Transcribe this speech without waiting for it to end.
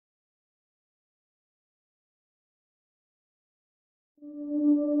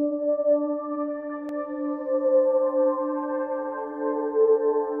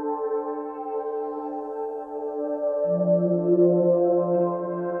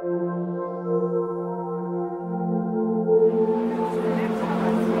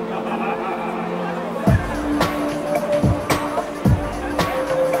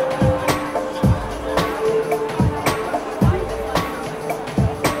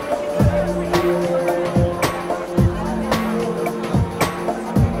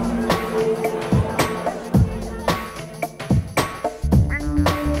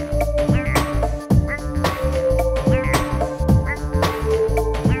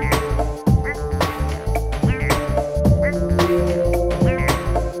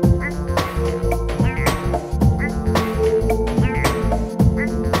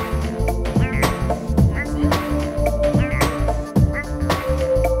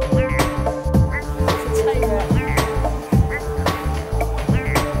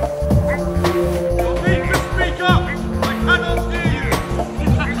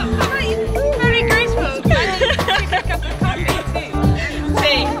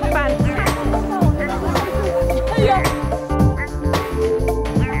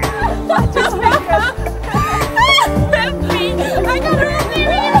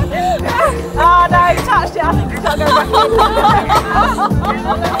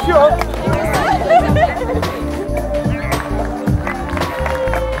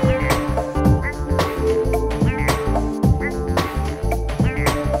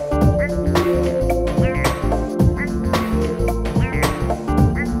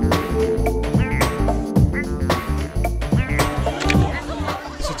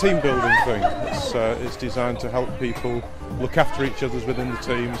team building thing. It's designed to help people look after each other within the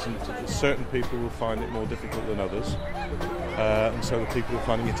teams, and certain people will find it more difficult than others. And so the people who are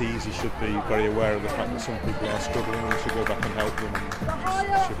finding it easy should be very aware of the fact that some people are struggling, and we should go back and help them and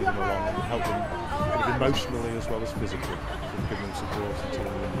just shove them along and help them kind of emotionally as well as physically, and give them support and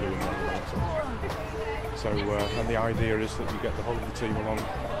telling them doing that. So and the idea is that you get the whole of the team along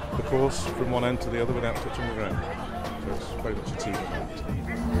the course from one end to the other without touching the ground. So it's very much a team event.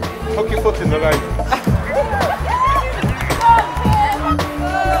 Hook your foot in the rain.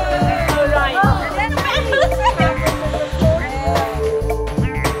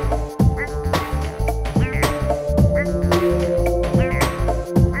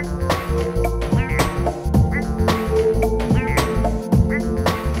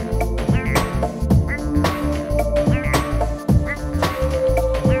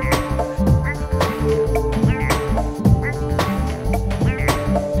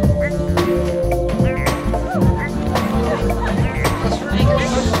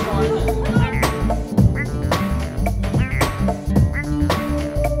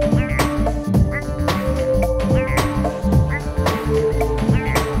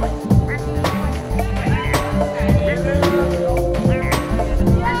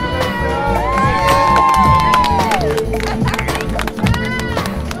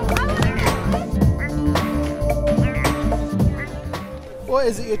 What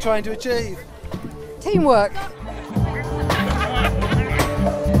is it you're trying to achieve? Teamwork.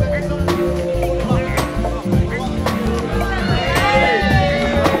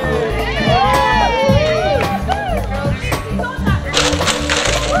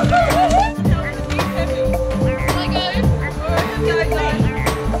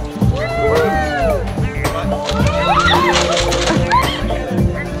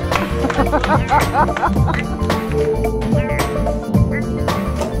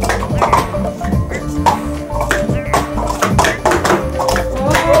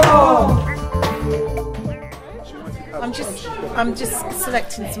 I'm just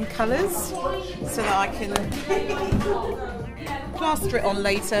selecting some colours so that I can plaster it on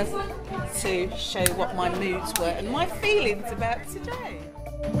later to show what my moods were and my feelings about today.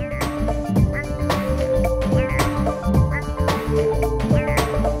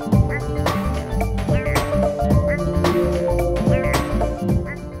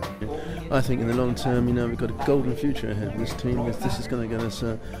 I think in the long term, you know, we've got a golden future ahead of this team. This is going to get us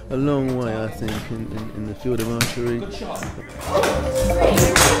a long way, I think, in the field of archery. If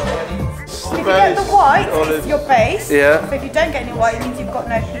you get the white, it's your base. Yeah. So if you don't get any white, it means you've got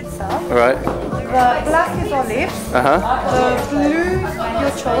no pizza. Right. The black is olives. The blue,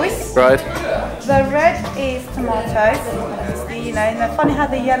 your choice. Right. The red is tomatoes. Obviously, you know, and they're funny how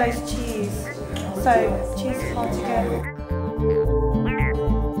the yellow's cheese. So cheese is hard to get.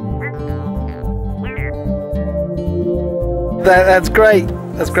 That's great.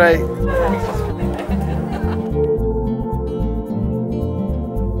 That's great.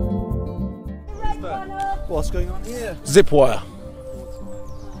 What's going on here? Zip wire.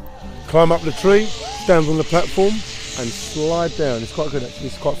 Climb up the tree, stand on the platform and slide down. It's quite good actually,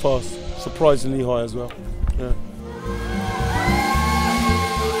 it's quite fast. Surprisingly high as well. Yeah.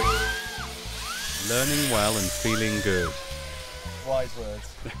 Learning well and feeling good. Wise words.